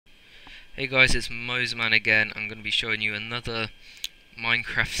Hey guys, it's Moseman again. I'm going to be showing you another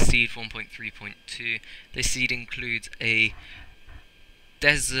Minecraft seed 1.3.2. This seed includes a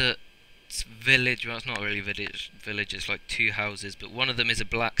desert village. Well, it's not really a village, it's like two houses, but one of them is a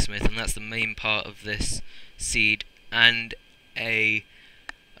blacksmith, and that's the main part of this seed, and a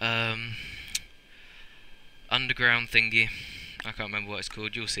underground thingy. I can't remember what it's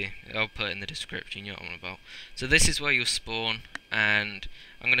called, you'll see. I'll put it in the description, you know what I'm on about. So this is where you'll spawn, and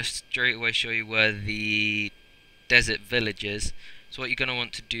I'm going to straight away show you where the desert village is. So what you're going to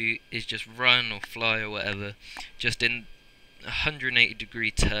want to do is just run or fly or whatever, just in a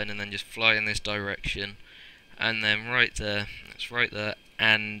 180-degree turn, and then just fly in this direction. And then right there, that's right there,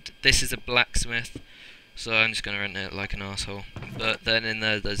 and this is a blacksmith. So I'm just going to rent it like an asshole. But then in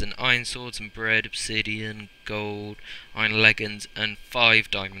there's an iron sword, some bread, obsidian, gold, iron leggings, and 5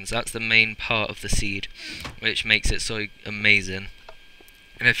 diamonds. That's the main part of the seed, which makes it so amazing.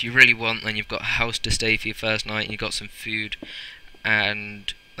 And if you really want, then you've got a house to stay for your first night, and you've got some food,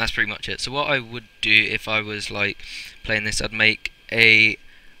 and that's pretty much it. So what I would do if I was like playing this, I'd make a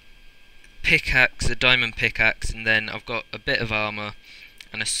pickaxe, a diamond pickaxe, and then I've got a bit of armor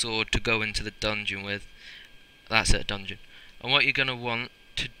and a sword to go into the dungeon with. That's it, a dungeon. And what you're going to want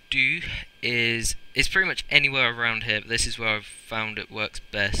to do is, it's pretty much anywhere around here, but this is where I've found it works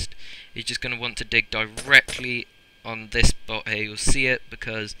best. You're just going to want to dig directly on this spot here. You'll see it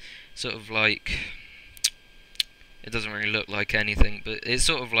because sort of like, it doesn't really look like anything, but it's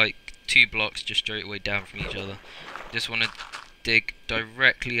sort of like 2 blocks just straight away down from each other. Just want to dig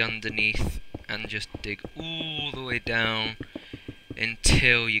directly underneath and just dig all the way down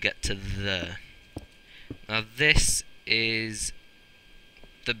until you get to there. Now this is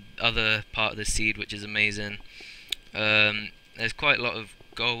the other part of the seed, which is amazing. There's quite a lot of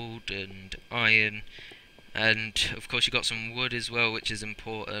gold and iron, and of course you've got some wood as well, which is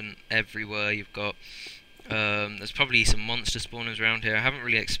important everywhere. You've got there's probably some monster spawners around here. I haven't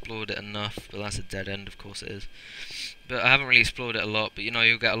really explored it enough, but that's a dead end, of course it is. But I haven't really explored it a lot, but you know,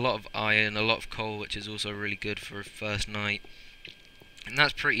 you'll get a lot of iron, a lot of coal, which is also really good for a first night. And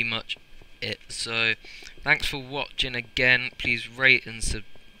that's pretty much it. So thanks for watching again. Please rate and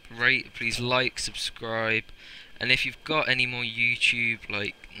please like, subscribe, and if you've got any more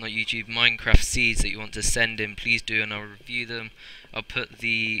Minecraft seeds that you want to send in, please do, and I'll review them. I'll put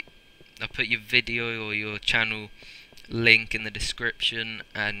your video or your channel link in the description,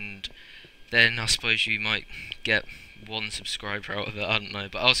 and then I suppose you might get 1 subscriber out of it, I don't know,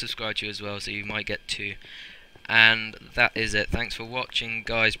 but I'll subscribe to you as well, so you might get 2. And that is it. Thanks for watching,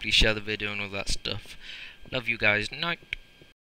 guys. Please share the video and all that stuff. Love you guys. Night.